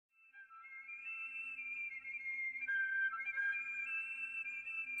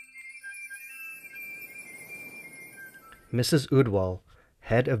Mrs. B.Udval,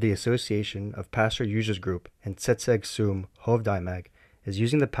 head of the Association of Pasture Users Group and Tsetseg Soum, Khovd aimag, is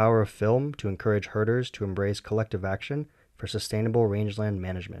using the power of film to encourage herders to embrace collective action for sustainable rangeland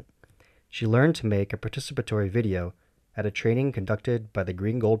management. She learned to make a participatory video at a training conducted by the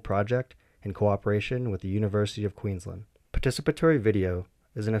Green Gold Project in cooperation with the University of Queensland. Participatory video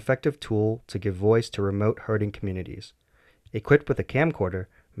is an effective tool to give voice to remote herding communities. Equipped with a camcorder,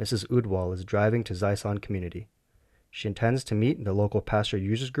 Mrs. B.Udval is driving to Zyson community. She intends to meet the local Pasture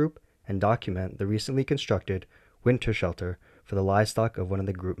Users Group and document the recently constructed winter shelter for the livestock of one of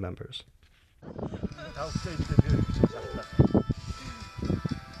the group members.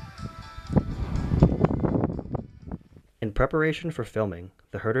 In preparation for filming,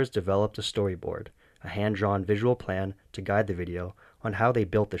 the herders developed a storyboard, a hand-drawn visual plan to guide the video on how they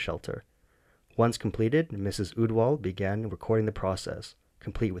built the shelter. Once completed, Mrs. B.Udval began recording the process,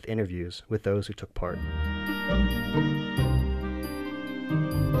 complete with interviews with those who took part.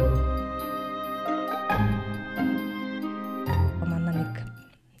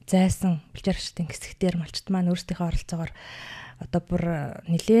 Зайсан бэлчээрчдийн хэсэгтэр малчт маань өөрсдийнхөө оролцоогоор одоо бүр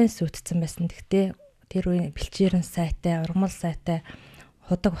нэлээд сүйтсэн байсан. Гэхдээ тэр үеийн бэлчээрэн сайтай, ургамал сайтай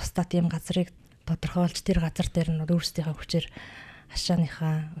худаг устдаа тийм газрыг тодорхойлж тэр газар дээр нь өөрсдийнхөө хүчээр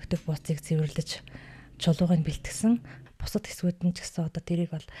хашааныхаа өтөг бууцыг цэвэрлэж чулуугыг бэлтгэсэн. Бусад хэсгүүд нь ч гэсэн одоо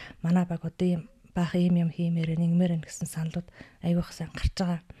тэрийг бол манай баг одоо ийм баах юм хиймээр нэгмээр гэсэн саналууд айгүйх сайн гарч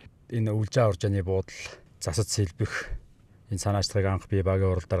байгаа. Энэ үлжээ оржааны буудал засаж сэлбэх энэ санаачлагыг анх бие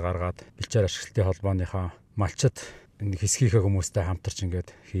багийн уралдаар гаргаад бэлчээр ашиглалтын холбооныхоо малчид энэ хэсгийнхээ хүмүүстэй хамтарч ингээд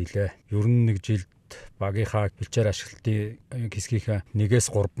хийлээ. Ер нь нэг жилд багийнхаа бэлчээр ашиглалтын хэсгийнхээ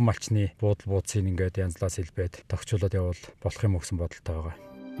 1-3 малчны буудал бууцыг ингээд янзлаас хэлбээд тогтчуулаад явал болох юм гэсэн бодолтой байгаа.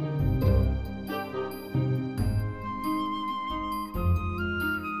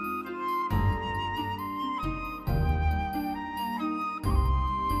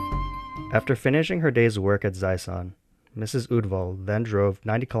 After finishing her day's work at Zyson, Mrs. B.Udval then drove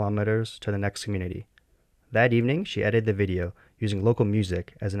 90 kilometers to the next community. That evening, she edited the video using local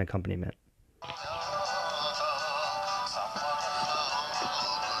music as an accompaniment.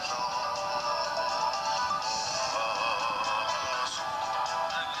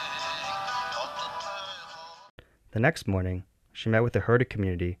 The next morning, she met with the herder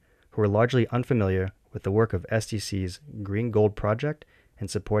community who were largely unfamiliar with the work of SDC's Green Gold Project in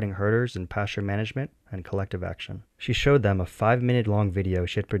supporting herders in pasture management and collective action. She showed them a 5-minute-long video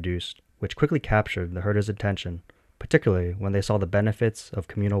she had produced, which quickly captured the herders' attention, particularly when they saw the benefits of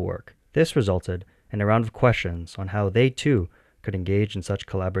communal work. This resulted in a round of questions on how they too could engage in such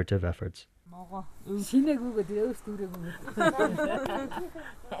collaborative efforts.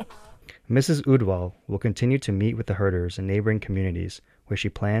 Mrs. B.Udval will continue to meet with the herders in neighboring communities where she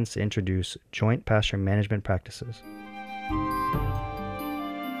plans to introduce joint pasture management practices.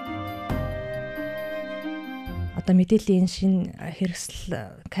 Одоо мэдээллийн шинэ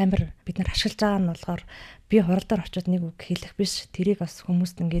хэрэгсэл камер бид нар ашиглаж байгаа нь болохоор би хуралдаар очиод нэг үг хэлэх биш, тэрийг бас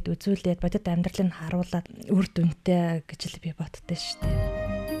хүмүүст ингээд үзүүлээд бодит амьдралыг харуулад үр дүнтэй гэж л би боддоо шүү дээ.